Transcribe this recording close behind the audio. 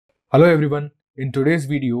Hello everyone. In today's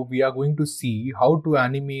video, we are going to see how to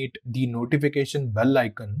animate the notification bell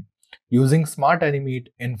icon using Smart Animate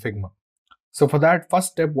in Figma. So for that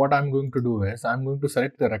first step, what I'm going to do is I'm going to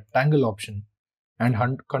select the rectangle option and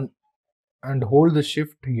hold the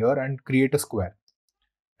shift here and create a square.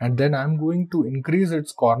 And then I'm going to increase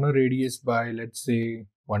its corner radius by, let's say,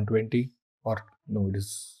 120, or no,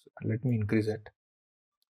 let me increase it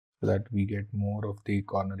so that we get more of the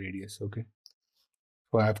corner radius. Okay.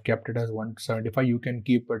 So I have kept it as 175. You can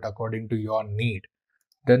keep it according to your need.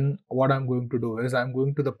 Then what I'm going to do is I'm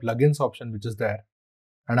going to the plugins option which is there,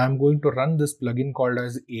 and I'm going to run this plugin called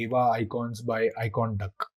as Ava Icons by Icon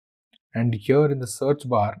Duck. And here in the search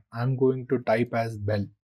bar, I'm going to type as bell.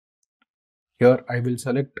 Here I will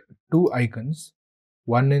select two icons,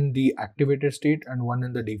 one in the activated state and one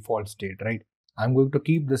in the default state, right? I'm going to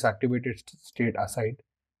keep this activated state aside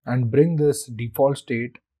and bring this default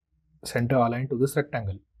state center aligned to this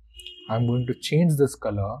rectangle. I'm going to change this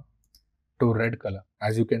color to red color.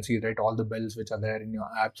 As you can see, right, all the bells which are there in your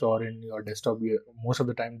apps or in your desktop, most of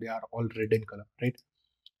the time they are all red in color, right?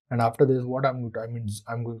 And after this, what I'm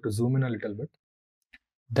going to zoom in a little bit.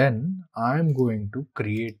 Then I'm going to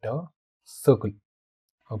create a circle.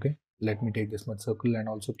 Okay, let me take this much circle and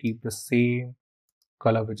also keep the same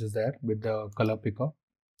color which is there with the color picker.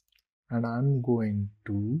 And I'm going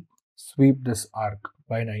to sweep this arc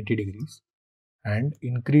by 90 degrees and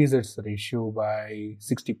increase its ratio by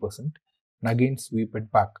 60%, and again sweep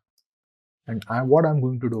it back. And what I'm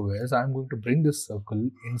going to do is I'm going to bring this circle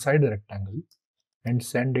inside the rectangle and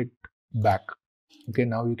send it back. Okay,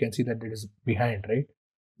 now you can see that it is behind, right?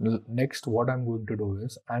 Next, what I'm going to do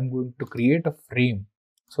is I'm going to create a frame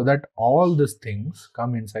so that all these things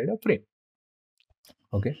come inside a frame.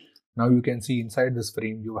 Okay, now you can see inside this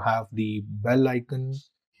frame you have the bell icon,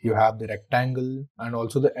 you have the rectangle, and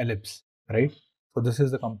also the ellipse, right? So this is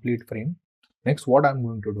the complete frame. Next, what I'm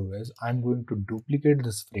going to do is I'm going to duplicate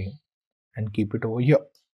this frame and keep it over here.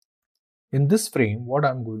 In this frame, what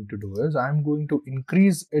I'm going to do is I'm going to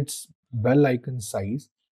increase its bell icon size,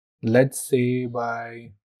 let's say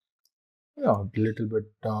by a little bit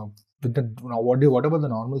with the whatever the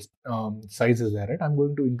normal size is there, right? I'm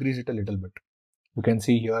going to increase it a little bit. You can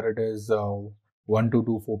see here it is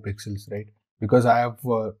 1224 pixels, right? Because I have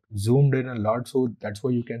zoomed in a lot, so that's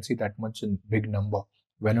why you can see that much in big number.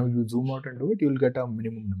 Whenever you zoom out and do it, you'll get a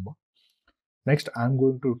minimum number. Next, I'm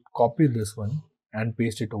going to copy this one and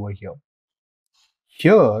paste it over here.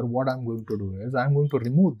 Here, what I'm going to do is I'm going to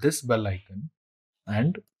remove this bell icon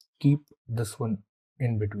and keep this one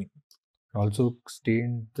in between. Also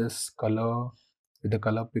stain this color with the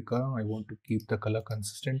color picker. I want to keep the color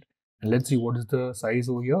consistent. And let's see what is the size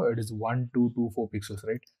over here. It is 1224 pixels,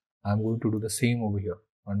 right? I'm going to do the same over here,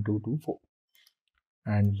 1224.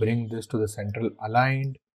 And bring this to the central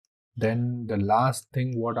aligned. Then the last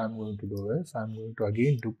thing what I'm going to do is I'm going to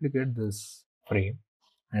again duplicate this frame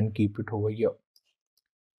and keep it over here.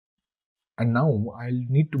 And now I'll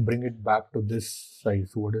need to bring it back to this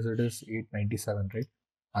size. So what is it? Is 897, right?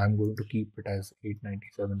 I'm going to keep it as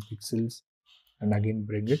 897 pixels and again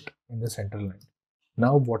bring it in the central line.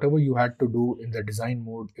 Now whatever you had to do in the design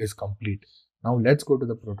mode is complete. Now let's go to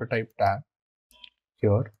the prototype tab.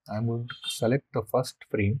 Here I'm going to select the first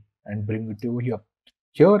frame and bring it over here.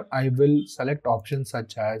 Here I will select options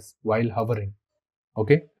such as while hovering.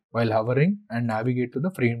 Okay, while hovering and navigate to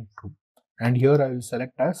the frame 2. And here I will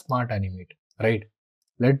select as Smart Animate, right?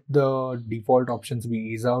 Let the default options be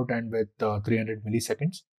ease out and with 300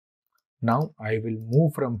 milliseconds. Now I will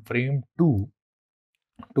move from frame 2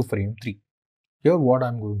 to frame 3. Here what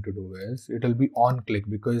I'm going to do is it will be on click,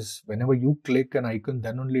 because whenever you click an icon,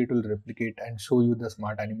 then only it will replicate and show you the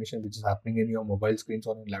smart animation which is happening in your mobile screens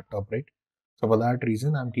on your laptop, right? So for that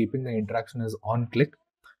reason, I'm keeping the interaction as on click,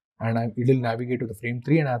 and it will navigate to the frame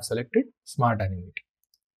 3, and I have selected Smart Animate.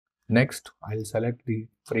 Next, I'll select the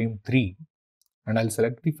frame 3 and I'll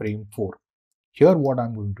select the frame 4. Here what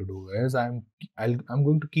I'm going to do is I'm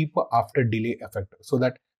going to keep a after delay effect, so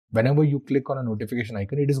that whenever you click on a notification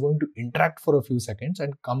icon, it is going to interact for a few seconds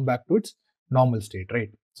and come back to its normal state, right?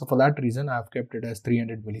 So for that reason, I've kept it as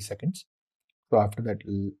 300 milliseconds. So after that,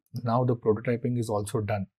 now the prototyping is also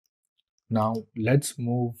done. Now let's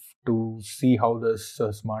move to see how this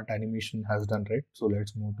smart animation has done, right? So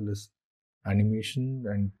let's move to this animation,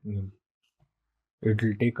 and it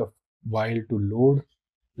will take a while to load.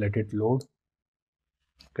 Let it load.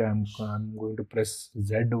 Okay, I'm going to press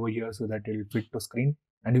Z over here so that it will fit to screen.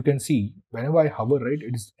 And you can see whenever I hover, right,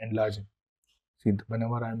 it is enlarging. See,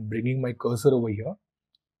 whenever I'm bringing my cursor over here,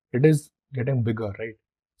 it is getting bigger, right?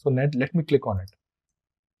 So let me click on it.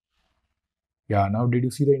 Yeah, now did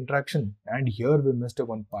you see the interaction? And here we missed a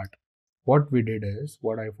one part. What we did is,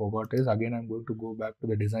 what I forgot is, again I'm going to go back to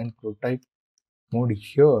the design prototype mode.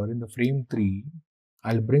 Here in the frame 3,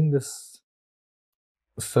 I'll bring this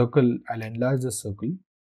circle, I'll enlarge the circle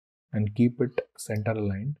and keep it center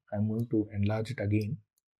aligned. I'm going to enlarge it again,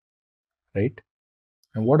 right?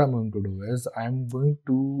 And what I'm going to do is, I'm going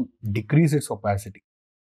to decrease its opacity,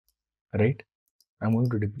 right? I'm going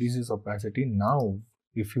to decrease its opacity. Now,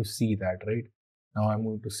 if you see that, right? Now I'm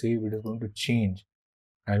going to save, it is going to change.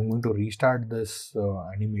 I'm going to restart this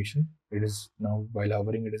animation. It is now, while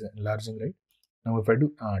hovering, it is enlarging, right? Now if I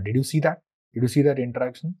do, did you see that? Did you see that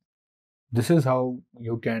interaction? This is how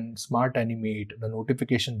you can smart animate the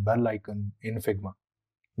notification bell icon in Figma.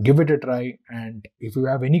 Give it a try, and if you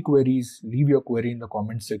have any queries, leave your query in the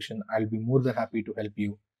comment section. I'll be more than happy to help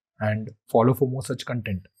you and follow for more such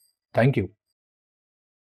content. Thank you.